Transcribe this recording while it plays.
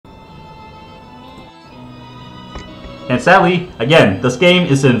And sadly, again, this game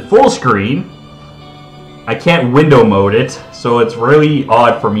is in full screen. I can't window mode it, so it's really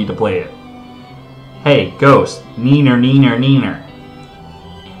odd for me to play it. Hey, ghost. Neener, neener, neener.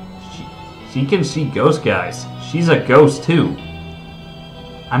 She can see ghosts, guys. She's a ghost, too.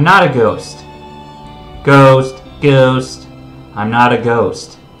 I'm not a ghost. Ghost, ghost. I'm not a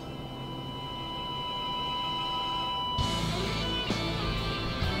ghost.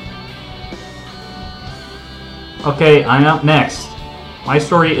 Okay, I'm up next. My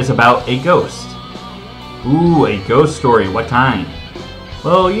story is about a ghost. Ooh, a ghost story. What kind?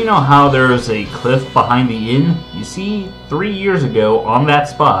 Well, you know how there's a cliff behind the inn? You see, 3 years ago on that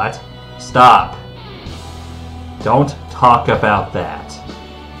spot... Stop. Don't talk about that.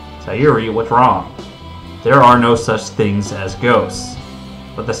 Sayuri, what's wrong? There are no such things as ghosts.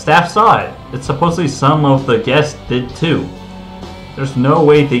 But the staff saw it. It's supposedly some of the guests did too. There's no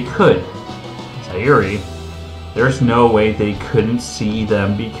way they could. Sayuri, there's no way they couldn't see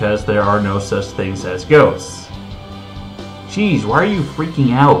them because there are no such things as ghosts. Jeez, why are you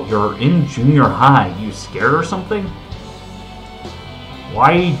freaking out? You're in junior high. You scared or something?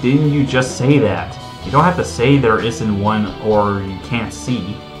 Why didn't you just say that? You don't have to say there isn't one or you can't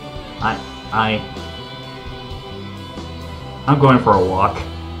see. I'm going for a walk.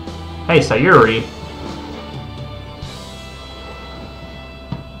 Hey, Sayuri.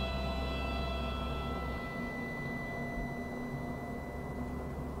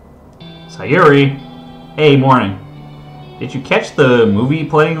 Sayuri. Hey, morning. Did you catch the movie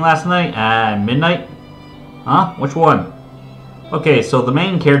playing last night at midnight? Huh? Which one? Okay, so the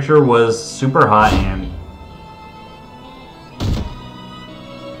main character was super hot and...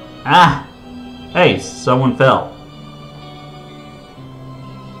 Ah! Hey, someone fell.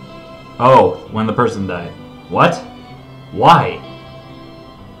 Oh, when the person died. What? Why?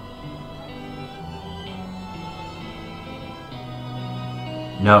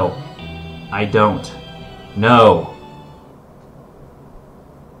 No. I don't. No.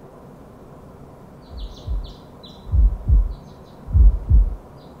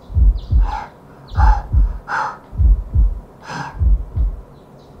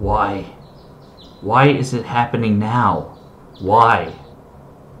 Why? Why is it happening now? Why?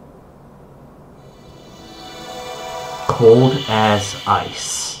 Cold as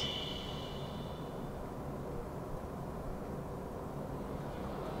ice.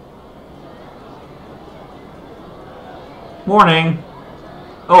 Morning.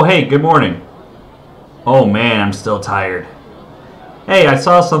 Oh, hey, good morning. Oh man, I'm still tired. Hey, I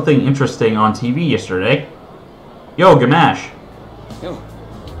saw something interesting on TV yesterday. Yo, Gamash. Yo.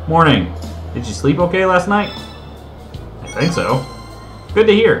 Morning. Did you sleep okay last night? I think so. Good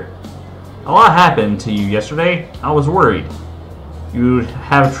to hear. A lot happened to you yesterday. I was worried you'd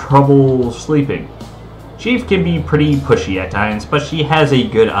have trouble sleeping. Chief can be pretty pushy at times, but she has a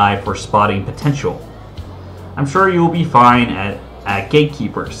good eye for spotting potential. I'm sure you'll be fine at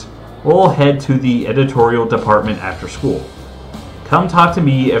Gatekeepers. We'll head to the editorial department after school. Come talk to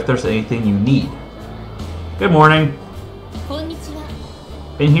me if there's anything you need. Good morning.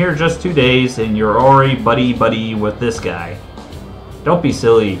 Been here just 2 days and you're already buddy-buddy with this guy. Don't be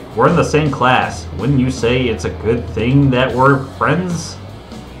silly. We're in the same class. Wouldn't you say it's a good thing that we're friends?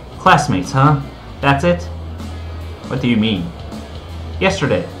 Classmates, huh? That's it? What do you mean?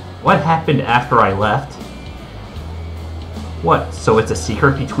 Yesterday, what happened after I left? What, so it's a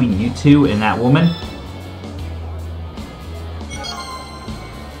secret between you two and that woman?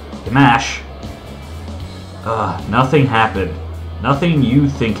 Gamash. Nothing happened. Nothing you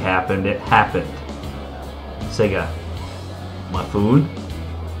think happened, it happened. Sega. Mafoon?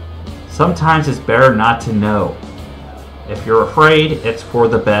 Sometimes it's better not to know. If you're afraid, it's for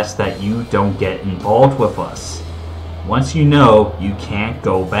the best that you don't get involved with us. Once you know, you can't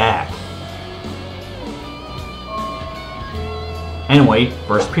go back. Anyway,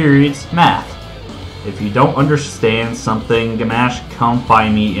 first period's math. If you don't understand something, Gamash, come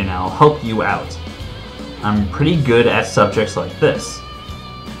find me and I'll help you out. I'm pretty good at subjects like this.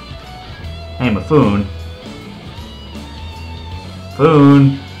 Hey, Mafoon.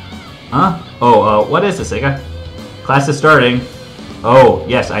 Foon. Huh? Oh, what is this, Sega? Class is starting. Oh,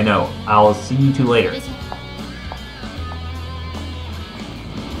 yes, I know. I'll see you two later.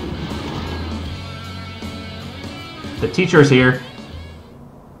 The teacher's here.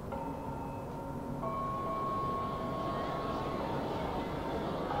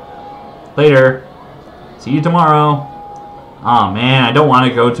 Later. See you tomorrow. Aw, man, I don't want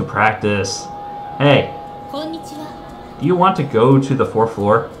to go to practice. Hey. Do you want to go to the 4th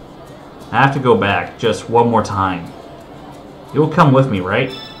floor? I have to go back just one more time. You'll come with me,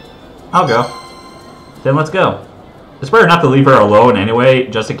 right? I'll go. Then let's go. It's better not to leave her alone anyway,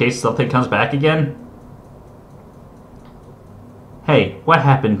 just in case something comes back again. Hey, what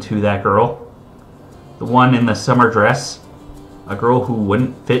happened to that girl? The one in the summer dress? A girl who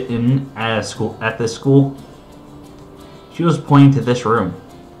wouldn't fit in at this school? She was pointing to this room.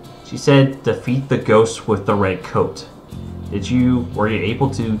 She said, defeat the ghost with the red coat. Were you able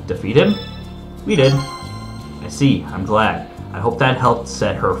to defeat him? We did. I see, I'm glad. I hope that helped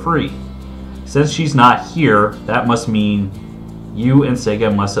set her free. Since she's not here, that must mean you and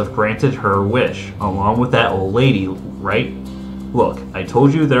Sega must have granted her wish, along with that old lady, right? Look, I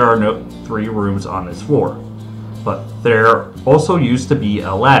told you there are no 3 rooms on this floor. But there also used to be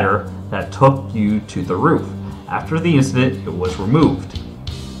a ladder that took you to the roof. After the incident, it was removed.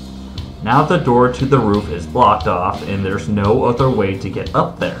 Now the door to the roof is blocked off and there's no other way to get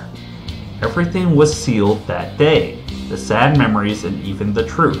up there. Everything was sealed that day, the sad memories and even the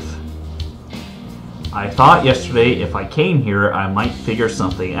truth. I thought yesterday if I came here I might figure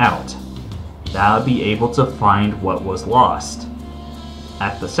something out. That I'd be able to find what was lost.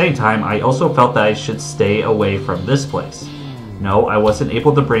 At the same time, I also felt that I should stay away from this place. No, I wasn't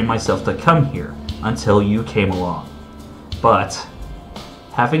able to bring myself to come here until you came along. But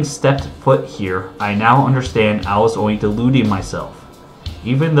having stepped foot here, I now understand I was only deluding myself.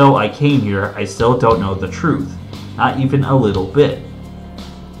 Even though I came here, I still don't know the truth. Not even a little bit.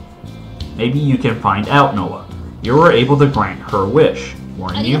 Maybe you can find out, Noah. You were able to grant her wish,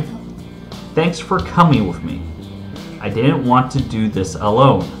 weren't you? Thanks for coming with me. I didn't want to do this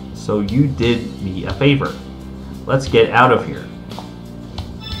alone, so you did me a favor. Let's get out of here.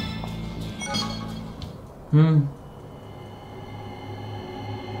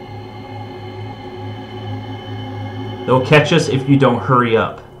 They'll catch us if you don't hurry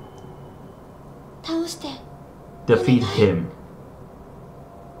up. Defeat him.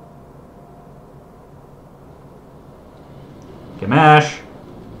 Gamash!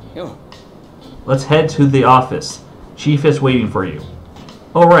 Let's head to the office. Chief is waiting for you.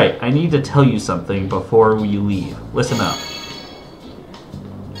 Alright, I need to tell you something before we leave. Listen up.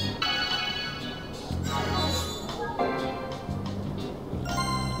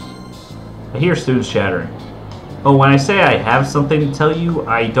 I hear students chattering. Oh, when I say I have something to tell you,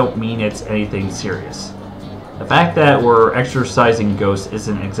 I don't mean it's anything serious. The fact that we're exorcising ghosts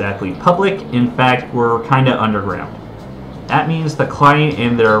isn't exactly public. In fact, we're kinda underground. That means the client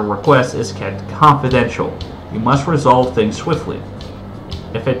and their request is kept confidential. You must resolve things swiftly.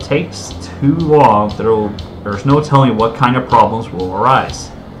 If it takes too long, there's no telling what kind of problems will arise.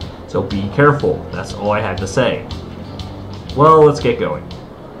 So be careful, that's all I had to say. Well, let's get going.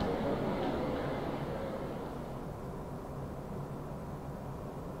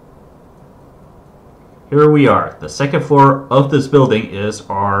 Here we are. The second floor of this building is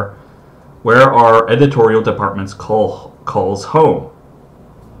where our editorial department calls home.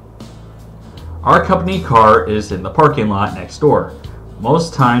 Our company car is in the parking lot next door.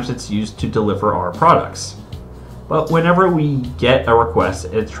 Most times it's used to deliver our products. But whenever we get a request,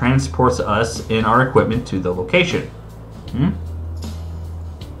 it transports us and our equipment to the location. It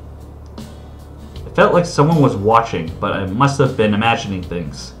felt like someone was watching, but I must have been imagining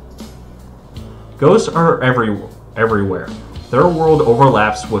things. Ghosts are everywhere. Their world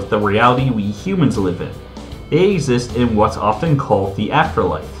overlaps with the reality we humans live in. They exist in what's often called the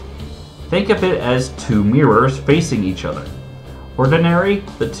afterlife. Think of it as 2 mirrors facing each other. Ordinary,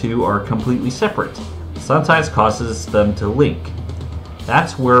 the 2 are completely separate. Sometimes causes them to link.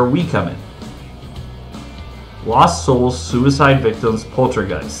 That's where we come in. Lost souls, suicide victims,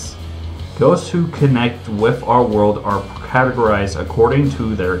 poltergeists. Ghosts who connect with our world are categorized according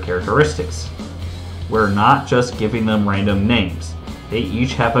to their characteristics. We're not just giving them random names. They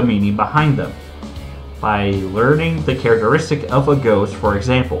each have a meaning behind them. By learning the characteristic of a ghost, for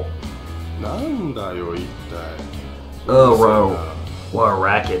example. Oh, wow. What a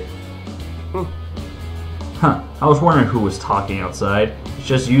racket. I was wondering who was talking outside. It's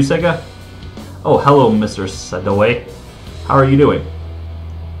just you, Sega? Oh, hello, Mr. Sadoe. How are you doing?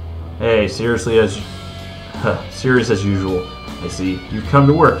 Hey, serious as usual. I see. You've come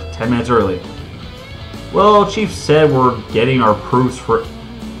to work 10 minutes early. Well, Chief said we're getting our proofs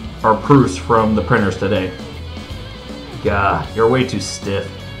from the printers today. Gah, you're way too stiff.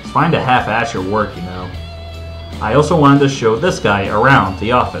 It's fine to half-ass your work, you know. I also wanted to show this guy around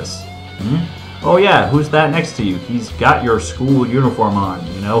the office. Oh yeah, who's that next to you? He's got your school uniform on.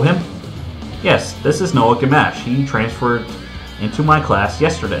 You know him? Yes, this is Noah Gamash. He transferred into my class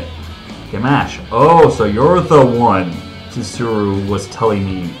yesterday. Gamash. Oh, so you're the one Tsuru was telling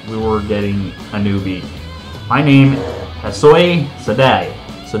me we were getting a newbie. My name is Soe Sadai.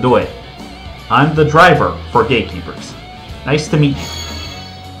 Sadoe. I'm the driver for Gatekeepers. Nice to meet you.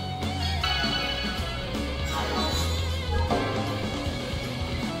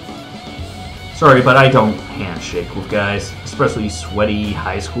 Sorry, but I don't handshake with guys, especially sweaty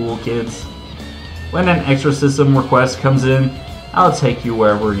high school kids. When an exorcism request comes in, I'll take you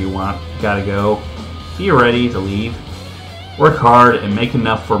wherever you gotta go. Be ready to leave. Work hard and make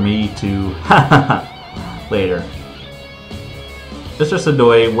enough for me to later. Mr.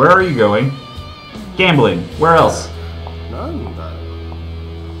 Sadoi, where are you going? Gambling. Where else?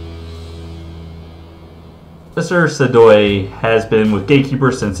 Mr. Sadoi has been with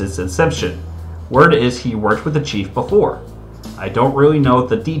Gatekeeper since its inception. Word is he worked with the chief before. I don't really know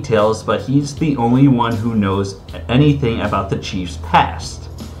the details, but he's the only one who knows anything about the chief's past.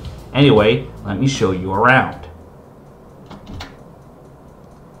 Anyway, let me show you around.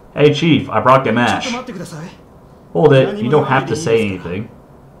 Hey Chief, I brought Gamash. Hold it, you don't have to say anything.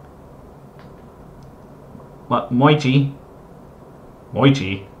 What, Moichi?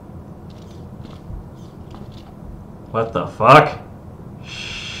 Moichi? What the fuck?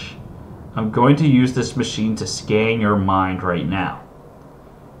 Shh. I'm going to use this machine to scan your mind right now.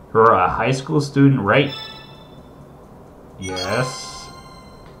 You're a high school student, right? Yes.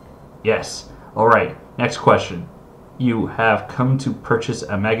 Yes. Alright, next question. You have come to purchase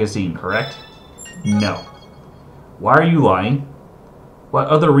a magazine, correct? No. Why are you lying? What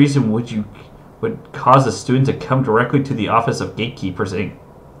other reason would cause a student to come directly to the office of Gatekeepers Inc.?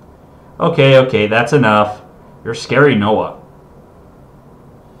 Okay, that's enough. You're scary, Noah.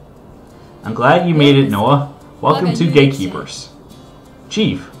 I'm glad you made it, Noah. Welcome to Gatekeepers.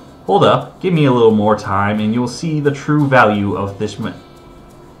 Chief, hold up. Give me a little more time and you'll see the true value of this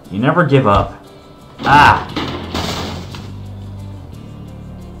You never give up. Ah!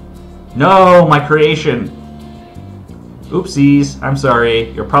 No, my creation! Oopsies, I'm sorry.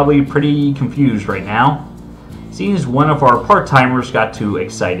 You're probably pretty confused right now. Seems one of our part-timers got too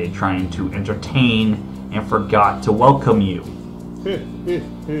excited trying to entertain and forgot to welcome you.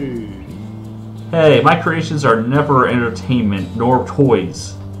 Hey, my creations are never entertainment nor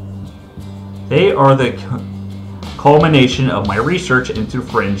toys. They are the culmination of my research into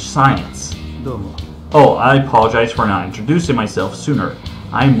fringe science. Oh, I apologize for not introducing myself sooner.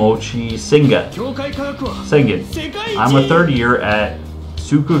 I'm Mochi Sengen. I'm a third year at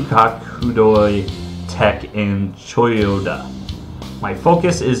Tsukakudoi Tech in Choyoda. My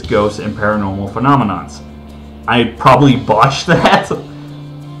focus is ghosts and paranormal phenomenons. I probably botched that.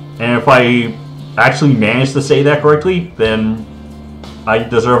 And if I actually managed to say that correctly, then I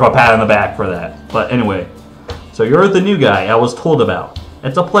deserve a pat on the back for that. But anyway, so you're the new guy I was told about.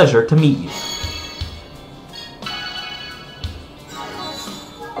 It's a pleasure to meet you.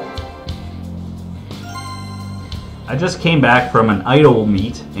 I just came back from an idol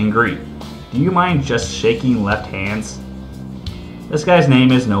meet and greet. Do you mind just shaking left hands? This guy's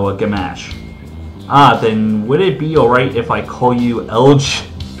name is Noah Gamash. Ah, then would it be alright if I call you LG?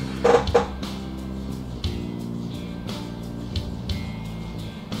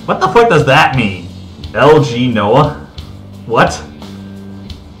 What the fuck does that mean? LG Noah? What?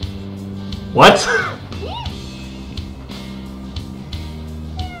 What?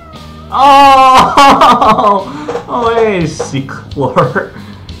 Oh! Oh, hey, Claire.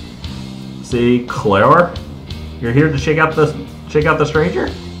 See, Claire? You're here to check out the stranger?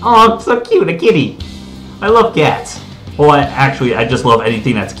 Oh, so cute, a kitty. I love cats. Well, I just love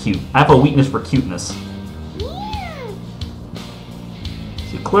anything that's cute. I have a weakness for cuteness.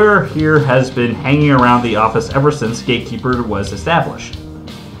 See, Claire here has been hanging around the office ever since Gatekeeper was established.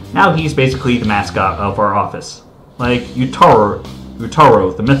 Now he's basically the mascot of our office. Like Utaro,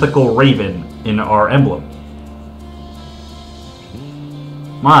 the mythical raven in our emblem.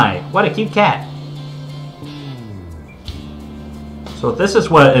 My, what a cute cat. So this is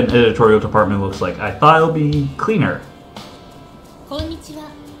what an editorial department looks like. I thought it would be cleaner.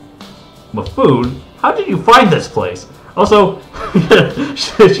 With food? How did you find this place? Also,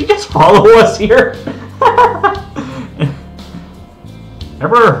 should she just follow us here?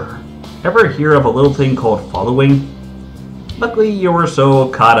 Ever hear of a little thing called following? Luckily, you were so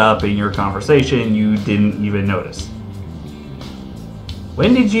caught up in your conversation you didn't even notice.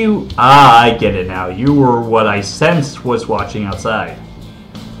 When did you... Ah, I get it now. You were what I sensed was watching outside.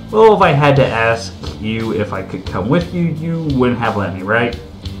 Well, if I had to ask you if I could come with you, you wouldn't have let me, right?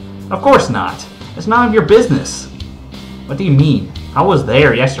 Of course not. It's none of your business. What do you mean? I was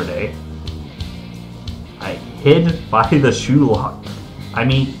there yesterday. I hid by the shoe lock. I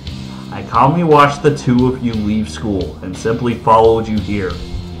mean, I calmly watched the two of you leave school and simply followed you here.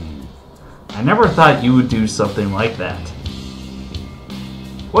 I never thought you would do something like that.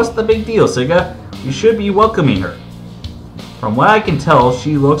 What's the big deal, Siga? You should be welcoming her. From what I can tell,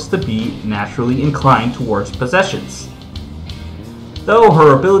 she looks to be naturally inclined towards possessions. Though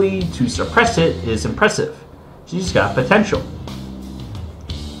her ability to suppress it is impressive. She's got potential.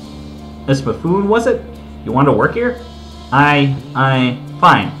 Miss Buffoon, was it? You want to work here? Fine.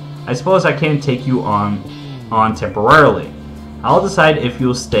 I suppose I can take you on temporarily. I'll decide if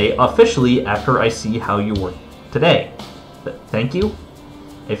you'll stay officially after I see how you work today. Thank you.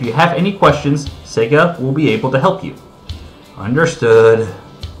 If you have any questions, Sega will be able to help you. Understood.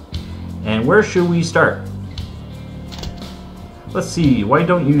 And where should we start? Let's see, why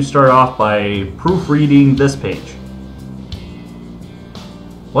don't you start off by proofreading this page?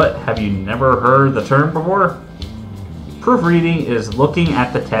 What, have you never heard the term before? Proofreading is looking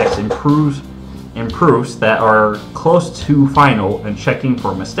at the text in proofs that are close to final and checking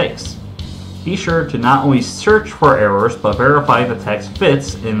for mistakes. Be sure to not only search for errors, but verify the text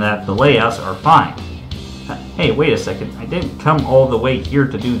fits and that the layouts are fine. Hey, wait a second, I didn't come all the way here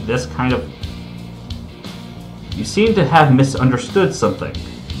to do this kind of... You seem to have misunderstood something.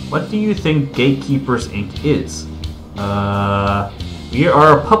 What do you think Gatekeepers Inc. is? We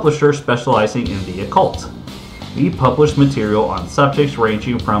are a publisher specializing in the occult. We publish material on subjects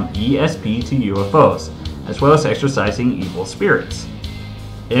ranging from ESP to UFOs, as well as exorcising evil spirits.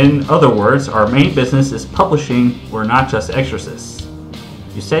 In other words, our main business is publishing, we're not just exorcists.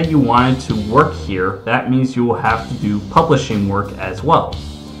 You said you wanted to work here, that means you will have to do publishing work as well.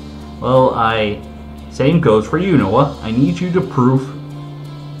 Well, same goes for you, Noah. I need you to prove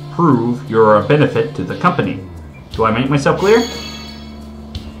you're a benefit to the company. Do I make myself clear?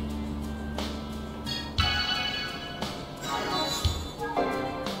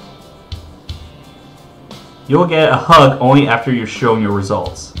 You'll get a hug only after you've shown your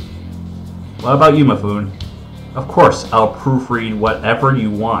results. What about you, Mafoon? Of course, I'll proofread whatever you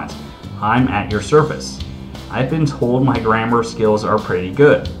want. I'm at your service. I've been told my grammar skills are pretty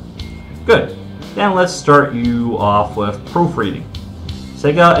good. Good. Then let's start you off with proofreading.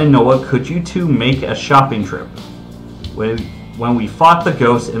 Sega and Noah, could you two make a shopping trip? When we fought the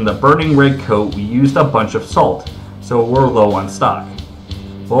ghost in the burning red coat, we used a bunch of salt, so we're low on stock.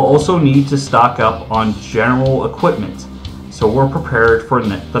 We'll also need to stock up on general equipment, so we're prepared for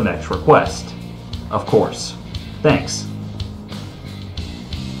the next request. Of course. Thanks.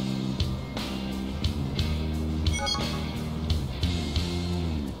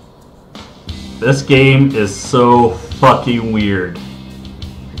 This game is so fucking weird.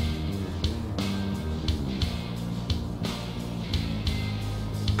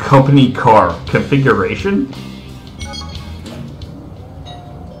 Company car configuration?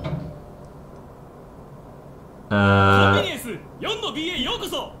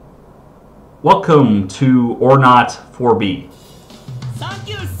 Welcome to Or Not 4B.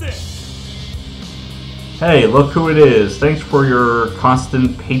 Hey, look who it is. Thanks for your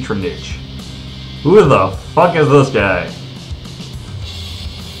constant patronage. Who the fuck is this guy?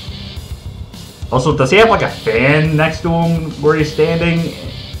 Also, does he have like a fan next to him where he's standing?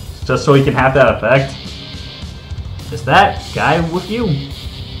 Just so he can have that effect? Is that guy with you?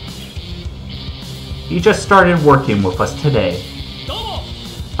 He just started working with us today.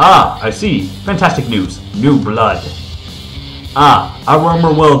 Ah, I see. Fantastic news. New blood. Ah, I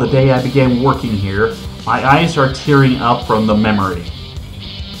remember well the day I began working here. My eyes are tearing up from the memory.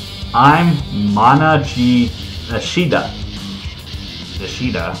 I'm Manaji Nishida.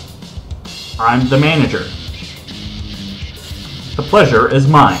 I'm the manager. The pleasure is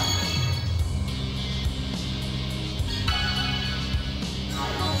mine.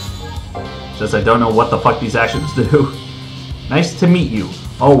 Says I don't know what the fuck these actions do. Nice to meet you.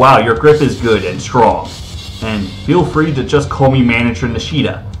 Oh wow, your grip is good and strong. And feel free to just call me Manager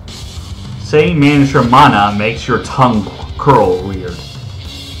Nishida. Saying Manager Mana makes your tongue curl weird.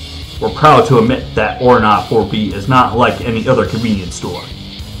 We're proud to admit that Or Not 4B is not like any other convenience store.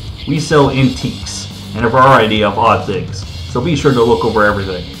 We sell antiques and a variety of odd things, so be sure to look over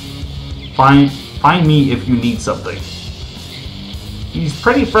everything. Find me if you need something. He's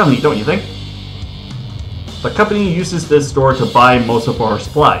pretty friendly, don't you think? The company uses this store to buy most of our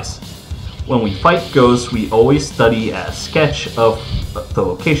supplies. When we fight ghosts, we always study a sketch of the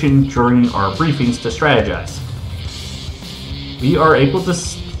location during our briefings to strategize. We are able to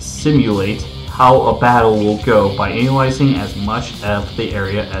simulate how a battle will go by analyzing as much of the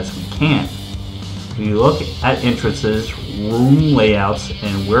area as we can. We look at entrances, room layouts,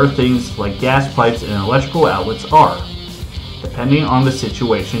 and where things like gas pipes and electrical outlets are. Depending on the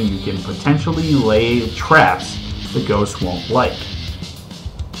situation, you can potentially lay traps the ghost won't like.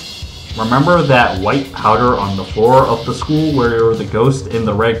 Remember that white powder on the floor of the school where the ghost in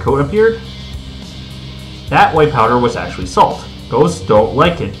the red coat appeared? That white powder was actually salt. Ghosts don't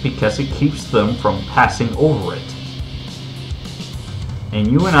like it because it keeps them from passing over it. And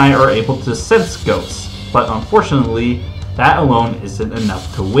you and I are able to sense ghosts, but unfortunately, that alone isn't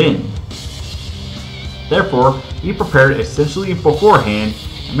enough to win. Therefore, be prepared essentially beforehand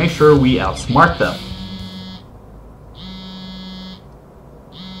and make sure we outsmart them.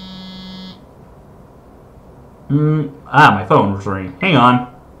 My phone was ringing. Hang on.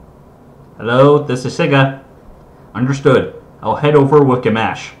 Hello, this is Sega. Understood. I'll head over with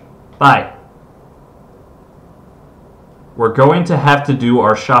Gamash. Bye. We're going to have to do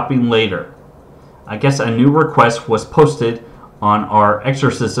our shopping later. I guess a new request was posted on our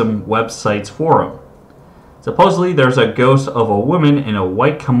exorcism website's forum. Supposedly there's a ghost of a woman in a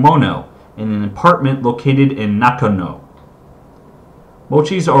white kimono in an apartment located in Nakano.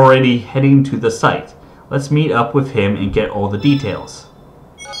 Mochi's already heading to the site. Let's meet up with him and get all the details.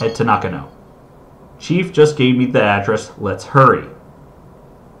 Head to Nakano. Chief just gave me the address. Let's hurry.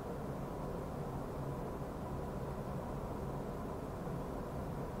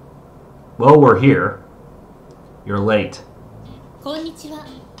 Well, we're here. You're late. Konnichiwa.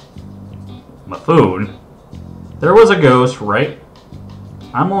 Buffoon. There was a ghost, right?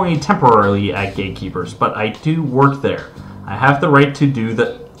 I'm only temporarily at Gatekeepers, but I do work there. I have the right to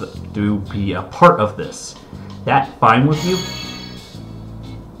be a part of this. That fine with you?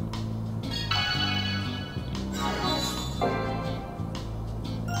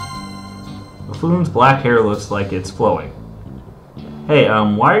 Buffoon's black hair looks like it's flowing. Hey,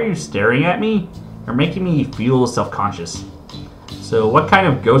 why are you staring at me? You're making me feel self-conscious. So what kind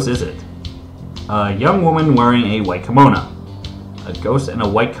of ghost is it? A young woman wearing a white kimono. A ghost in a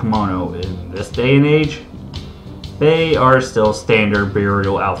white kimono in this day and age? They are still standard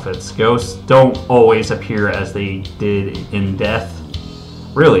burial outfits. Ghosts don't always appear as they did in death.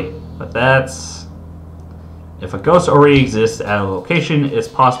 Really, but that's... If a ghost already exists at a location, it's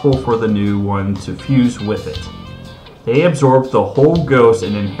possible for the new one to fuse with it. They absorb the whole ghost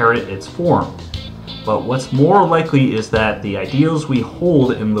and inherit its form. But what's more likely is that the ideals we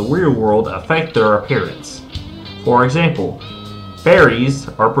hold in the real world affect their appearance. For example, fairies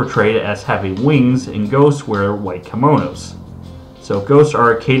are portrayed as having wings and ghosts wear white kimonos. So ghosts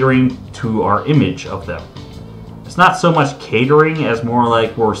are catering to our image of them. It's not so much catering as more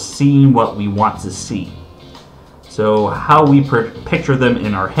like we're seeing what we want to see. So how we picture them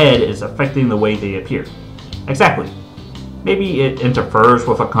in our head is affecting the way they appear. Exactly. Maybe it interferes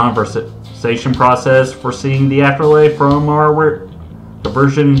with a conversation process for seeing the afterlife from our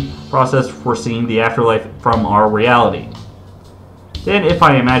conversion process for seeing the afterlife from our reality. Then if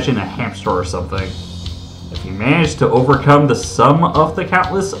I imagine a hamster or something, if you manage to overcome the sum of the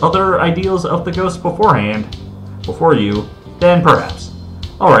countless other ideals of the ghost before you, then perhaps.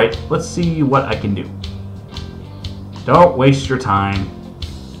 Alright, let's see what I can do. Don't waste your time.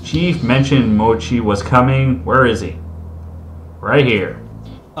 Chief mentioned Mochi was coming. Where is he? Right here.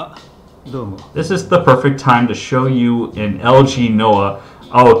 This is the perfect time to show you an LG Noah.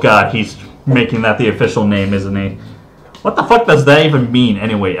 Oh god, he's making that the official name, isn't he? What the fuck does that even mean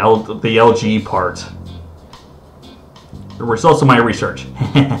anyway, the LG part? The results of my research.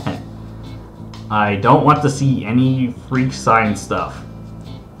 I don't want to see any freak science stuff.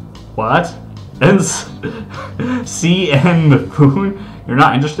 What? CN Buffoon? You're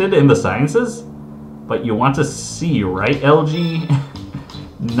not interested in the sciences? But you want to see, right, LG?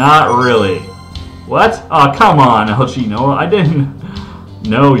 Not really. What? Oh, come on, LG Noah. I didn't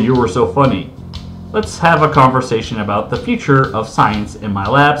know you were so funny. Let's have a conversation about the future of science in my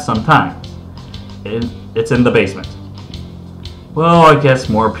lab sometime. It's in the basement. Well, I guess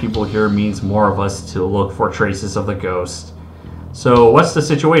more people here means more of us to look for traces of the ghost. So, what's the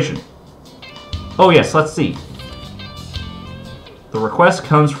situation? Oh yes, let's see. The request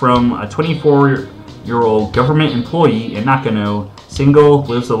comes from a 24-year-old government employee in Nakano, single,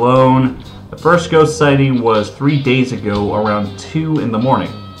 lives alone. The first ghost sighting was 3 days ago around 2 in the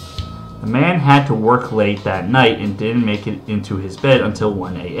morning. The man had to work late that night and didn't make it into his bed until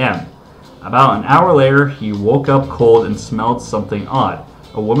 1 a.m. About an hour later, he woke up cold and smelled something odd.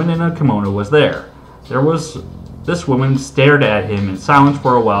 A woman in a kimono was there. This woman stared at him in silence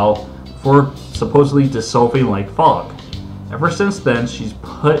for a while before supposedly dissolving like fog. Ever since then, she's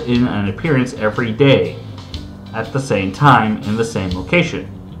put in an appearance every day at the same time in the same location.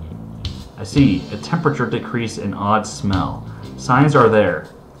 I see. A temperature decrease and odd smell. Signs are there.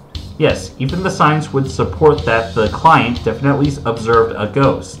 Yes, even the signs would support that the client definitely observed a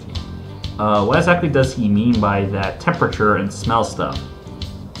ghost. What exactly does he mean by that temperature and smell stuff?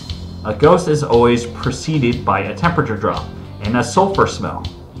 A ghost is always preceded by a temperature drop and a sulfur smell.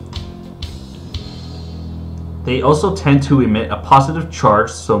 They also tend to emit a positive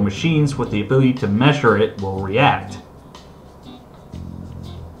charge, so machines with the ability to measure it will react.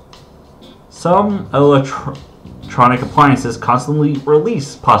 Some electronic appliances constantly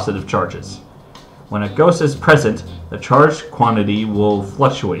release positive charges. When a ghost is present, the charge quantity will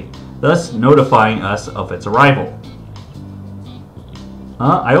fluctuate, thus notifying us of its arrival.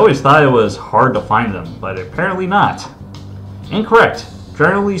 I always thought it was hard to find them, but apparently not. Incorrect.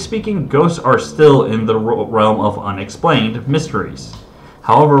 Generally speaking, ghosts are still in the realm of unexplained mysteries.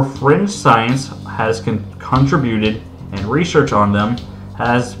 However, fringe science has contributed, and research on them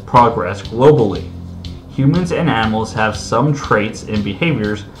has progressed globally. Humans and animals have some traits and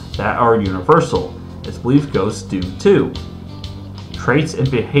behaviors that are universal. It's believed ghosts do too. Traits and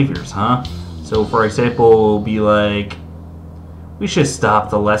behaviors, huh? So for example, be like, we should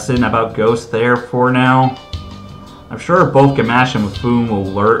stop the lesson about ghosts there for now. I'm sure both Gamash and Mifune will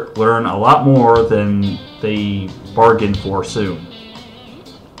learn a lot more than they bargained for soon.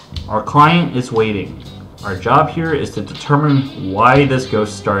 Our client is waiting. Our job here is to determine why this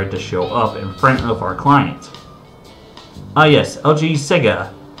ghost started to show up in front of our client. Ah yes, LG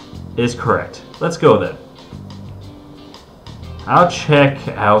Sega is correct. Let's go then. I'll check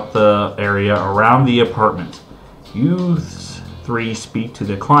out the area around the apartment. You three speak to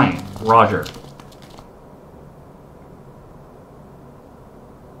the client. Roger.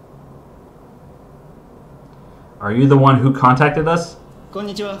 Are you the one who contacted us?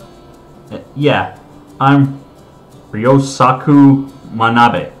 Konnichiwa. Yeah, I'm Ryosaku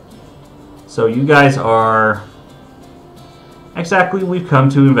Manabe. So you guys are... Exactly, we've come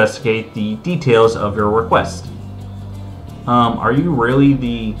to investigate the details of your request. Are you really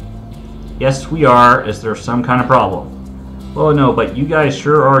the... Yes, we are. Is there some kind of problem? Well, no, but you guys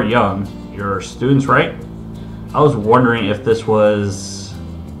sure are young. You're students, right? I was wondering if this was...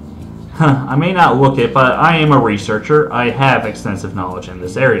 I may not look it, but I am a researcher. I have extensive knowledge in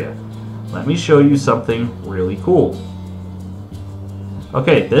this area. Let me show you something really cool.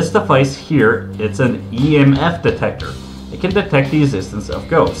 Okay, this device here, it's an EMF detector. It can detect the existence of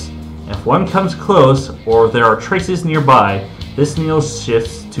ghosts. If one comes close, or there are traces nearby, this needle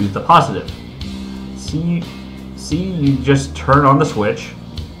shifts to the positive. See, you just turn on the switch.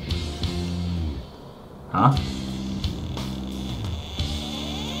 Huh?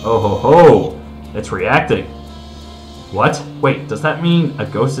 Oh ho ho! It's reacting. What? Wait, does that mean a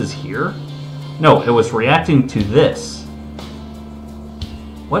ghost is here? No, it was reacting to this.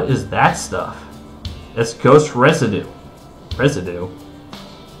 What is that stuff? It's ghost residue. Residue?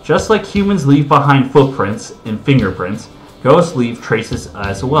 Just like humans leave behind footprints and fingerprints, ghosts leave traces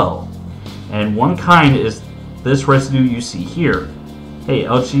as well. And one kind is this residue you see here. Hey,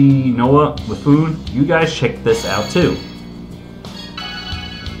 LG, Noah, Mifune, you guys check this out too.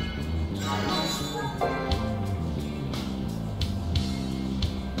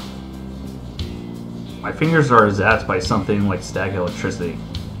 My fingers are zapped by something like static electricity.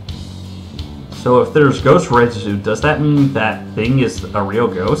 So if there's ghost residue, does that mean that thing is a real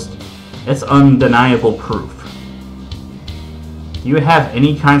ghost? It's undeniable proof. Do you have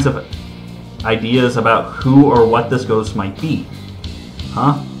any kinds of ideas about who or what this ghost might be?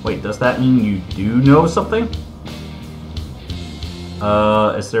 Huh? Wait, does that mean you do know something?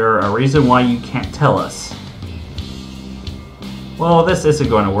 Is there a reason why you can't tell us? Well, this isn't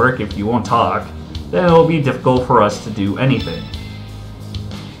going to work if you won't talk. Then it will be difficult for us to do anything.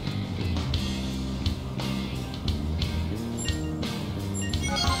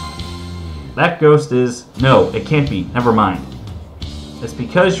 That ghost is... No, it can't be. Never mind. It's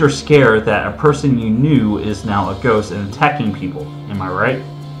because you're scared that a person you knew is now a ghost and attacking people. Am I right?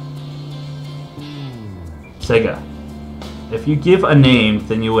 Sega. If you give a name,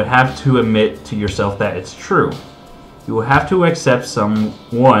 then you would have to admit to yourself that it's true. You will have to accept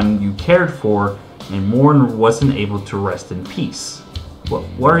someone you cared for and mourn wasn't able to rest in peace.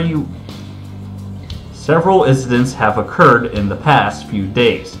 What are you... Several incidents have occurred in the past few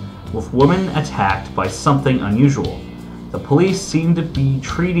days, with women attacked by something unusual. The police seem to be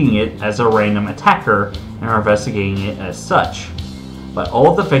treating it as a random attacker and are investigating it as such. But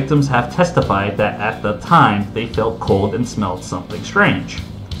all the victims have testified that at the time they felt cold and smelled something strange.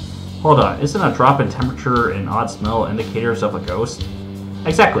 Hold on, isn't a drop in temperature and odd smell indicators of a ghost?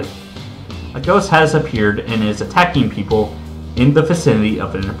 Exactly. A ghost has appeared and is attacking people in the vicinity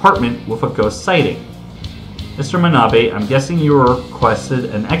of an apartment with a ghost sighting. Mr. Manabe, I'm guessing you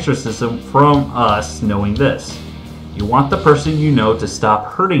requested an exorcism from us knowing this. You want the person you know to stop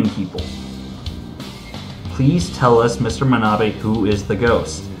hurting people. Please tell us, Mr. Manabe, who is the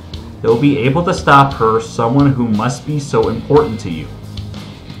ghost. They'll be able to stop her, someone who must be so important to you.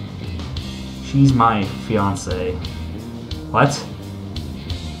 She's my fiancée. What?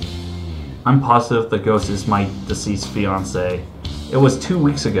 I'm positive the ghost is my deceased fiancée. It was 2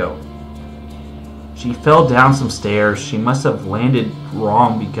 weeks ago. She fell down some stairs. She must have landed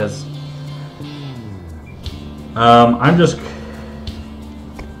wrong because... I'm just...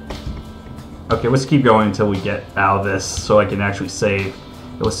 Okay, let's keep going until we get out of this so I can actually save.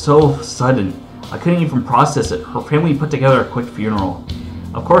 It was so sudden. I couldn't even process it. Her family put together a quick funeral.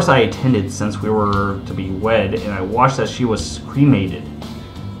 Of course I attended since we were to be wed, and I watched as she was cremated.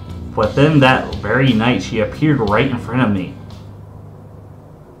 But then that very night she appeared right in front of me.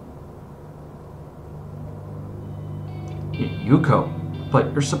 Yuko,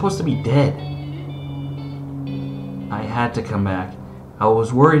 but you're supposed to be dead. I had to come back. I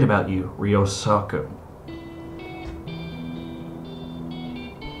was worried about you, Ryosaku.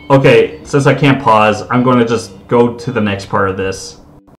 Okay, since I can't pause, I'm going to just go to the next part of this.